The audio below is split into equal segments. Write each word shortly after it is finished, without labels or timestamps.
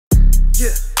Yeah,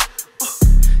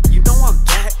 you know I'm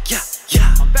back. Yeah,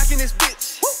 I'm back in this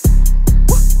bitch.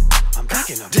 I'm back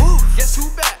in the booth. Guess who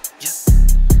back?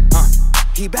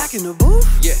 He back in the booth?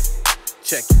 Yeah,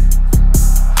 check it.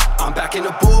 I'm back in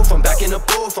the booth, I'm back in the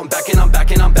booth, I'm back in the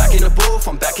booth, I'm back in the booth,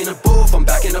 I'm back in the booth, I'm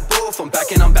back in the booth, I'm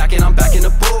back in the back in the back in the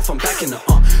booth, I'm back in the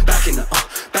back in the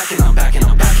back in the back in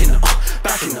the back in the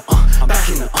back in the I'm back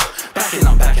in the back in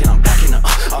the back in the back in the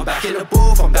I'm back in the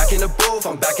booth, I'm back in the booth,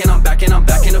 I'm back in the back in the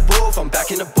back in the booth, I'm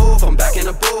back in the booth, I'm back in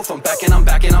the booth, I'm back in the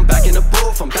back in the back in the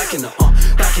booth, I'm back in the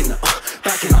back in the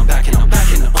back in the back in the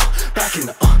back in the back in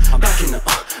the I'm back in the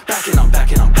back in the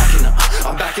back in the back in the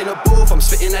I'm back in the booth, I'm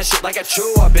spitting that shit like I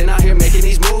chew. I've been out here making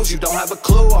these moves, you don't have a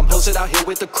clue. I'm posted out here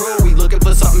with the crew, we looking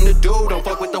for something to do. Don't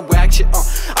fuck with the whack shit,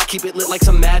 I keep it lit like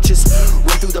some matches.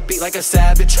 Run through the beat like a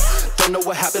savage, don't know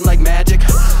what happened like magic.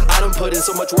 I done put in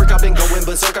so much work, I've been going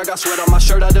berserk. I got sweat on my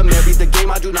shirt, I done married the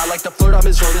game. I do not like to flirt, I'm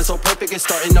his rodent so perfect. It's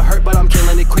starting to hurt, but I'm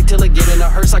killing it quick till it get in a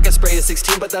hearse. I can spray a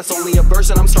 16, but that's only a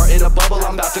burst. And I'm starting a bubble,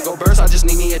 I'm about to go burst. I just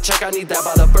need me a check, I need that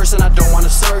by the first. And I don't wanna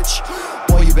search.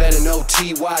 Boy, you better know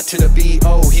T-Y to the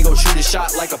B-O. He gon' shoot a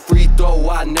shot like a free throw.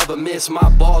 I never miss, my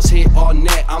balls hit all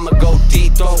net. I'ma go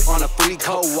deep throw on a free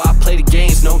code. I play the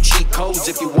games, no cheat codes.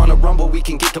 If you wanna rumble, we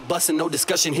can get to bustin'. No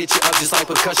discussion, hit you up just like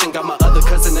percussion. Got my other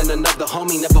cousin and another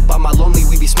homie. Never by my lonely,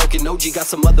 we be smoking OG. Got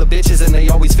some other bitches and they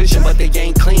always fishing, but they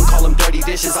ain't clean. Call them dirty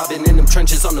dishes. I've been in them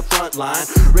trenches on the front line,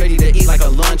 ready to eat like a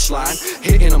lunch line,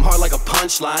 hitting them hard like a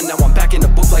punchline. Now I'm back in the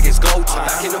booth like it's go time. I'm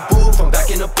back in the booth, I'm back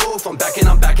in the booth, I'm back in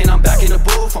the booth, I'm back in the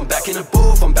booth, I'm back in the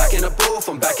booth, I'm back in the booth,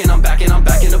 I'm back in the back in the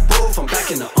back in the booth, I'm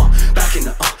back in the back in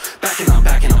the back in the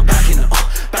back in the back in the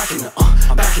back in the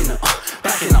I'm back in the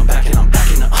back in the back in the back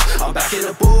in the I'm back in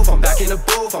the booth, I'm back in the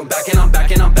booth, I'm back in the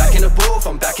back in the back in the booth,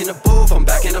 I'm back in the booth, I'm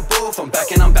back in the booth, I'm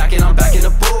back in the back in the back in the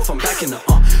booth, I'm back in the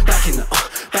back in the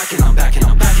back in the back in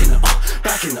the back in the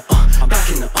back in the I'm back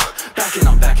in the back in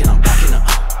the back in the back in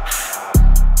the